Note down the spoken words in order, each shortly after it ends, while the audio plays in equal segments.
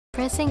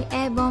suppressing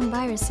airborne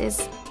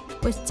viruses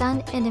was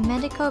done in the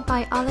Medical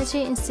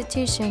Biology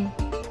Institution,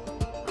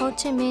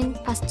 cu.m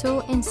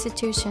Pasteur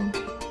Institute.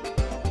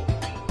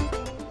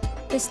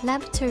 This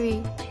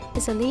laboratory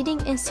is a leading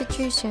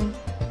institution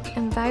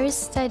in virus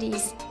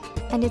studies,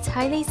 and its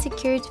highly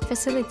secured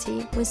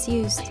facility was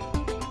used.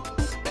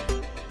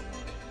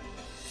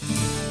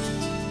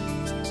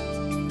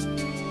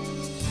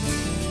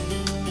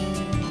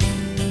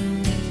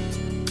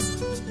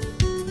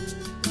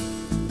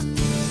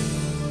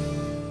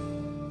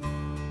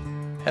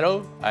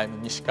 Hello,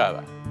 I'm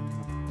Nishikawa,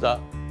 the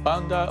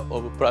founder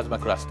of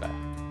Plasmacluster.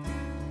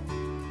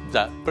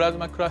 The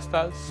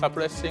Plasmacluster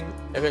suppressing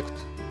effect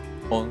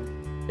on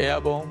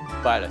airborne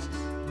viruses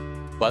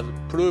was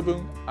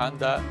proven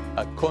under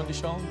a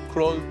condition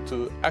close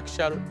to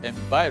actual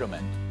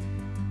environment,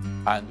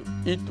 and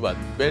it was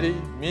very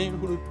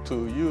meaningful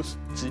to use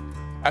the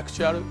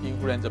actual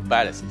influenza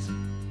viruses.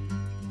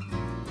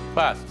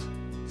 First,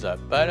 the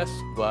virus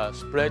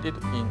was spread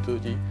into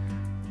the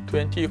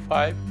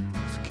 25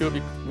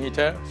 cubic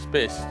meter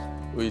space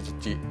with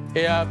the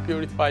air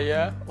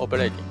purifier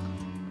operating.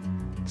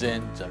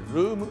 Then the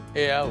room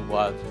air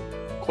was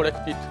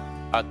collected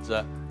at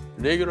the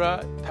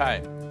regular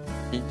time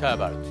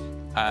intervals,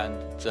 and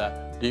the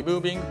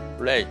removing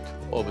rate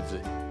of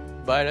the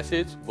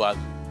viruses was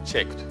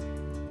checked.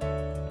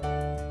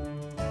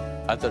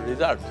 As a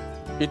result,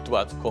 it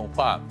was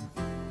confirmed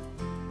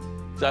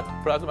that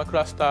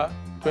Plasmacluster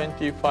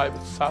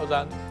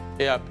 25,000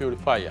 air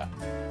purifier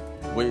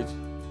with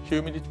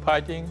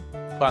humidifying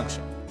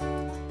function,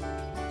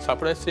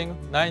 suppressing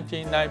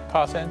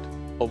 99%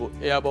 of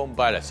airborne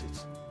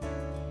viruses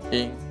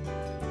in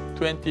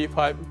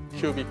 25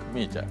 cubic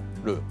meter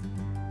room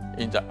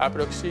in the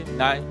approximately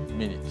 9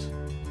 minutes.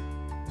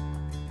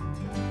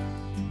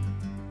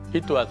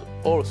 It was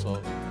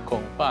also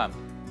confirmed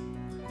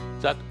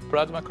that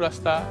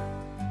Plasmacluster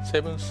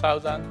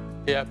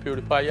 7,000 air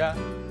purifier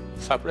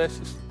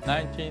suppresses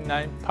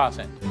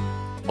 99%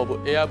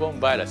 of airborne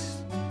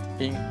viruses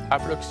in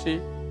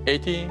approximately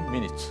 18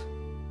 minutes.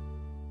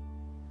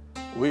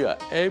 We are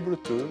able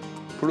to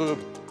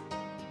prove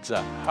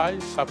the high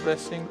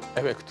suppressing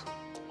effect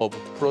of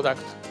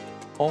product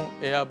on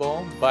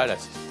airborne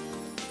viruses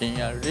in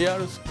a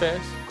real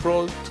space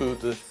close to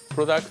the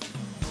product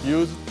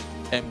used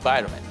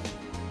environment.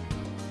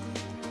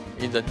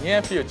 In the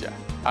near future,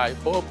 I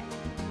hope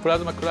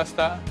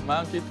Plasmacluster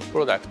mounted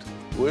product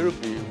will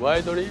be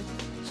widely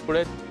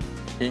spread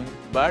in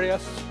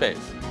various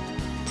spaces.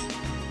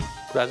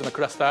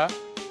 Plasmacluster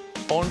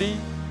only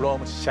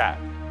from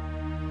Sharp.